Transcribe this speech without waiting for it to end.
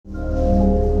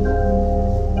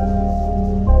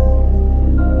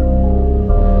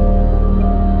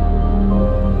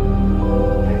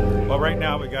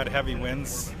heavy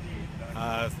winds,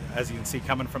 as you can see,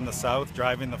 coming from the south,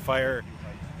 driving the fire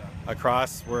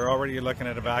across. We're already looking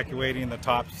at evacuating the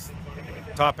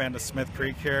top end of Smith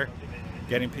Creek here,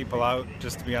 getting people out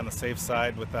just to be on the safe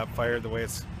side with that fire the way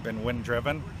it's been wind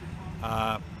driven.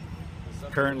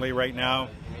 Currently, right now,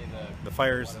 the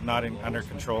fire is not under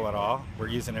control at all. We're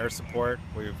using air support.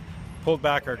 We've pulled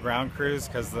back our ground crews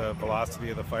because the velocity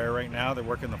of the fire right now. They're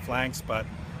working the flanks, but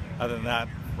other than that,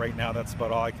 right now, that's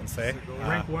about all I can say.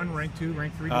 Rank 1, rank 2,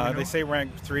 rank 3? They say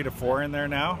rank 3 to 4 in there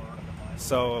now.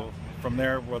 So from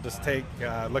there, we'll just take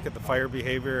a look at the fire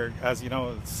behavior. As you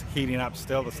know, it's heating up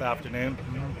still this afternoon.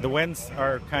 The winds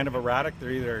are kind of erratic. They're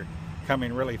either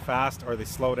coming really fast or they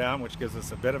slow down, which gives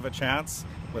us a bit of a chance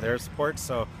with air support.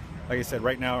 So like I said,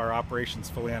 right now our operation's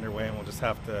fully underway and we'll just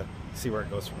have to see where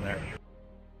it goes from there.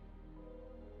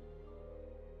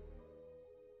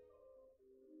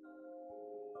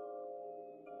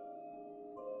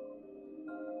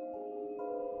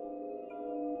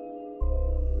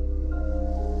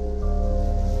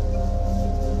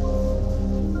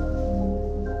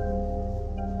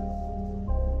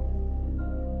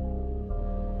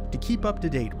 To keep up to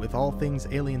date with all things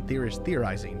Alien Theorist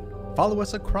Theorizing, follow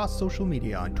us across social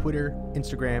media on Twitter,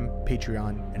 Instagram,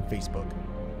 Patreon, and Facebook.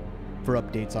 For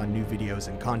updates on new videos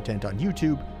and content on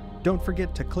YouTube, don't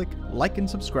forget to click like and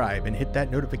subscribe and hit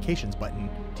that notifications button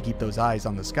to keep those eyes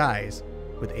on the skies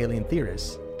with Alien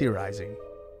Theorists Theorizing.